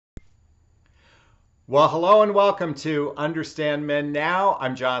Well, hello and welcome to Understand Men Now.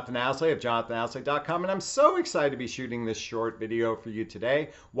 I'm Jonathon Aslay of jonathonaslay.com, and I'm so excited to be shooting this short video for you today.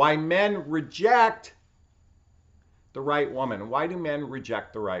 Why men reject the right woman. Why do men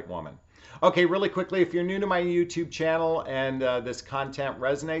reject the right woman? Okay, really quickly, if you're new to my YouTube channel and this content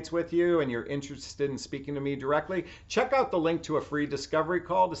resonates with you and you're interested in speaking to me directly, check out the link to a free discovery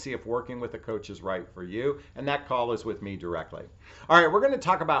call to see if working with a coach is right for you. And that call is with me directly. All right, we're going to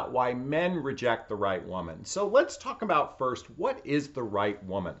talk about why men reject the right woman. So let's talk about first, what is the right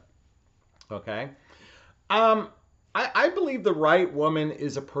woman? Okay. I believe the right woman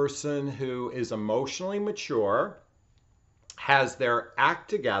is a person who is emotionally mature, has their act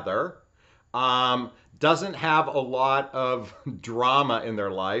together, doesn't have a lot of drama in their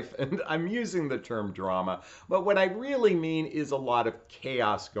life. And I'm using the term drama, but what I really mean is a lot of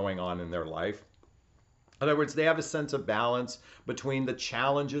chaos going on in their life. In other words, they have a sense of balance between the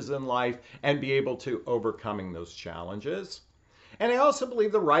challenges in life and be able to overcoming those challenges. And I also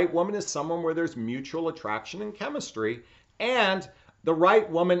believe the right woman is someone where there's mutual attraction and chemistry. And the right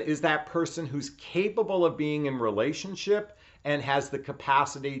woman is that person who's capable of being in relationship and has the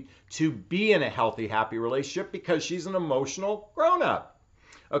capacity to be in a healthy, happy relationship because she's an emotional grown-up.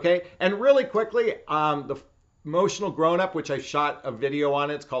 Okay, and really quickly, the emotional grown-up, which I shot a video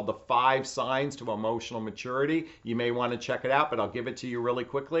on, it's called the 5 Signs to Emotional Maturity. You may want to check it out, but I'll give it to you really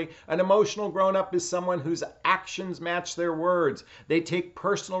quickly. An emotional grown-up is someone whose actions match their words. They take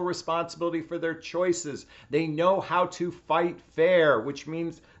personal responsibility for their choices. They know how to fight fair, which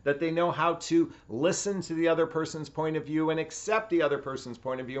means that they know how to listen to the other person's point of view and accept the other person's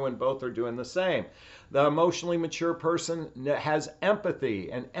point of view, and both are doing the same. The emotionally mature person has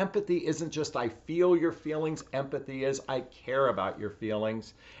empathy, and empathy isn't just I feel your feelings. Empathy is I care about your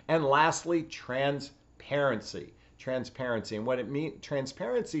feelings. And lastly, transparency. Transparency. And what it means,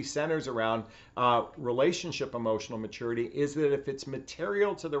 transparency centers around relationship emotional maturity is that if it's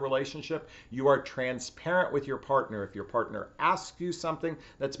material to the relationship, you are transparent with your partner. If your partner asks you something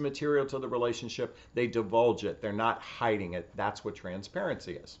that's material to the relationship, they divulge it. They're not hiding it. That's what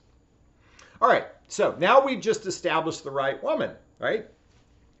transparency is. All right, so now we've just established the right woman, right?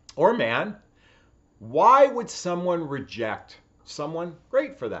 Or man. Why would someone reject someone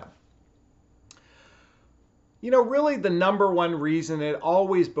great for them? You know, really the number one reason, it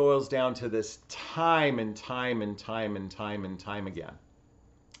always boils down to this time and time and time and time and time again,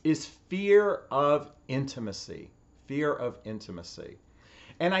 is fear of intimacy. Fear of intimacy.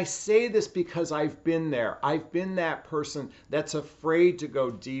 And I say this because I've been there. I've been that person that's afraid to go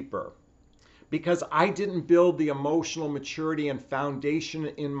deeper, because I didn't build the emotional maturity and foundation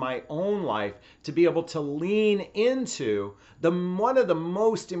in my own life to be able to lean into one of the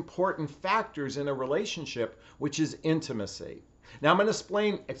most important factors in a relationship, which is intimacy. Now I'm going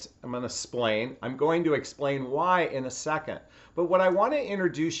to explain why in a second. But what I want to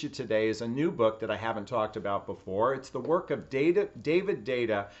introduce you today is a new book that I haven't talked about before. It's the work of David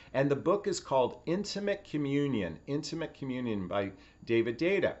Data, and the book is called Intimate Communion. Intimate Communion by David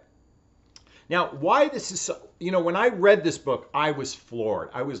Data. Now, why this is so, when I read this book, I was floored.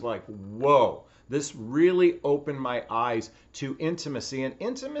 I was like, whoa, this really opened my eyes to intimacy. And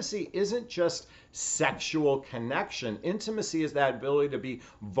intimacy isn't just sexual connection. Intimacy is that ability to be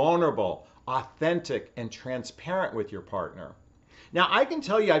vulnerable, authentic, and transparent with your partner. Now, I can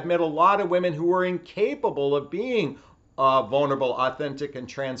tell you, I've met a lot of women who are incapable of being vulnerable, authentic, and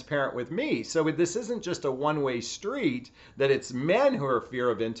transparent with me. So this isn't just a one-way street that it's men who are fear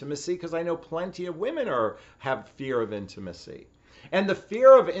of intimacy, because I know plenty of women have fear of intimacy. And the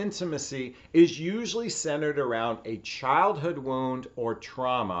fear of intimacy is usually centered around a childhood wound or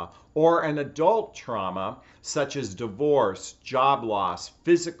trauma, or an adult trauma, such as divorce, job loss,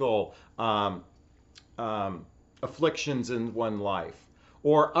 physical afflictions in one's life,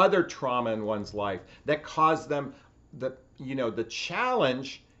 or other trauma in one's life that cause them the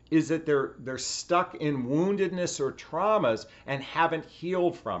challenge is that they're stuck in woundedness or traumas and haven't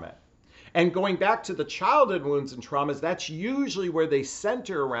healed from it. And going back to the childhood wounds and traumas, that's usually where they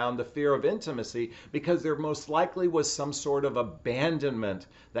center around the fear of intimacy, because there most likely was some sort of abandonment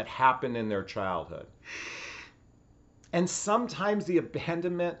that happened in their childhood. And sometimes the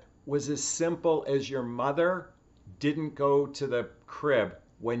abandonment was as simple as your mother didn't go to the crib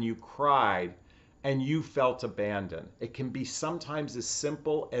when you cried and you felt abandoned. It can be sometimes as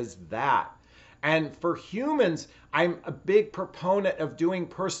simple as that. And for humans, I'm a big proponent of doing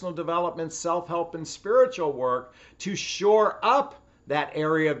personal development, self-help, and spiritual work to shore up that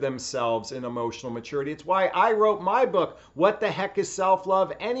area of themselves in emotional maturity. It's why I wrote my book, What the Heck is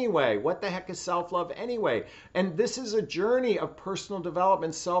Self-Love Anyway? What the Heck is Self-Love Anyway? And this is a journey of personal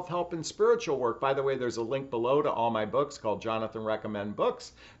development, self-help, and spiritual work. By the way, there's a link below to all my books called Jonathon Recommend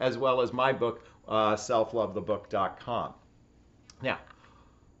Books, as well as my book, selflovethebook.com. Now,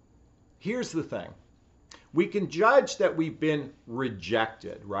 here's the thing. We can judge that we've been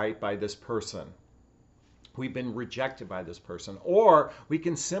rejected, right, by this person. We've been rejected by this person. Or we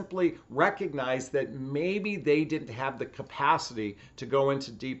can simply recognize that maybe they didn't have the capacity to go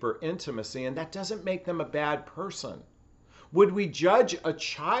into deeper intimacy, and that doesn't make them a bad person. Would we judge a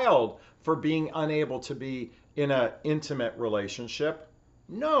child for being unable to be in an intimate relationship?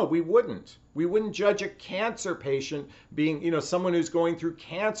 No, we wouldn't. We wouldn't judge a cancer patient being, someone who's going through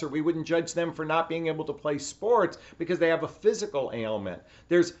cancer. We wouldn't judge them for not being able to play sports because they have a physical ailment.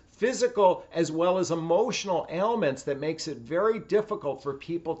 There's physical as well as emotional ailments that makes it very difficult for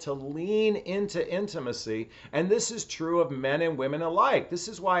people to lean into intimacy. And this is true of men and women alike. This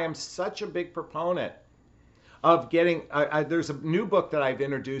is why I'm such a big proponent of getting, there's a new book that I've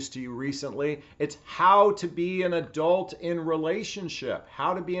introduced to you recently. It's How to Be an Adult in Relationship.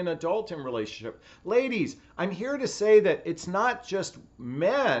 How to be an adult in relationship. Ladies, I'm here to say that it's not just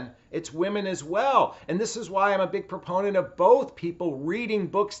men, it's women as well. And this is why I'm a big proponent of both people reading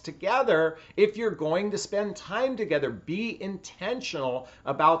books together. If you're going to spend time together, be intentional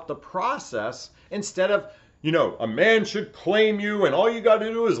about the process instead of, a man should claim you and all you got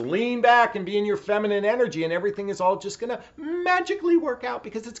to do is lean back and be in your feminine energy and everything is all just going to magically work out,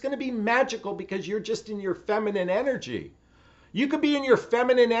 because it's going to be magical because you're just in your feminine energy. You could be in your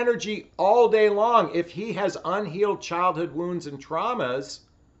feminine energy all day long. If he has unhealed childhood wounds and traumas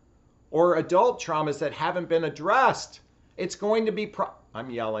or adult traumas that haven't been addressed, it's going to be I'm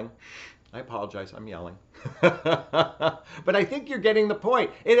yelling. I apologize, I'm yelling. But I think you're getting the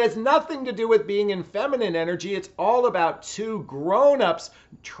point. It has nothing to do with being in feminine energy. It's all about two grown-ups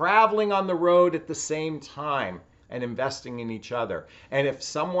traveling on the road at the same time and investing in each other. And if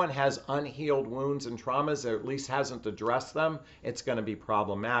someone has unhealed wounds and traumas, or at least hasn't addressed them, it's going to be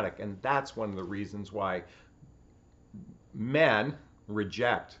problematic. And that's one of the reasons why men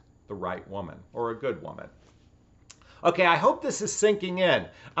reject the right woman or a good woman. Okay, I hope this is sinking in.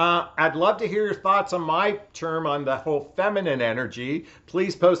 I'd love to hear your thoughts on my term on the whole feminine energy.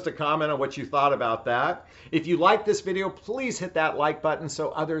 Please post a comment on what you thought about that. If you like this video, please hit that like button so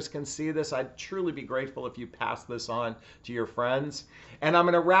others can see this. I'd truly be grateful if you pass this on to your friends. And I'm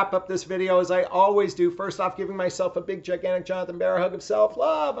going to wrap up this video as I always do. First off, giving myself a big, gigantic Jonathan Bear hug of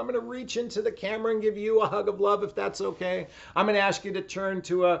self-love. I'm going to reach into the camera and give you a hug of love if that's okay. I'm going to ask you to turn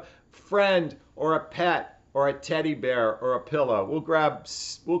to a friend or a pet or a teddy bear or a pillow. We'll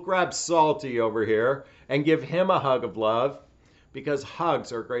grab Salty over here and give him a hug of love, because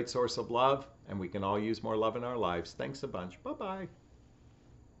hugs are a great source of love and we can all use more love in our lives. Thanks a bunch. Bye-bye.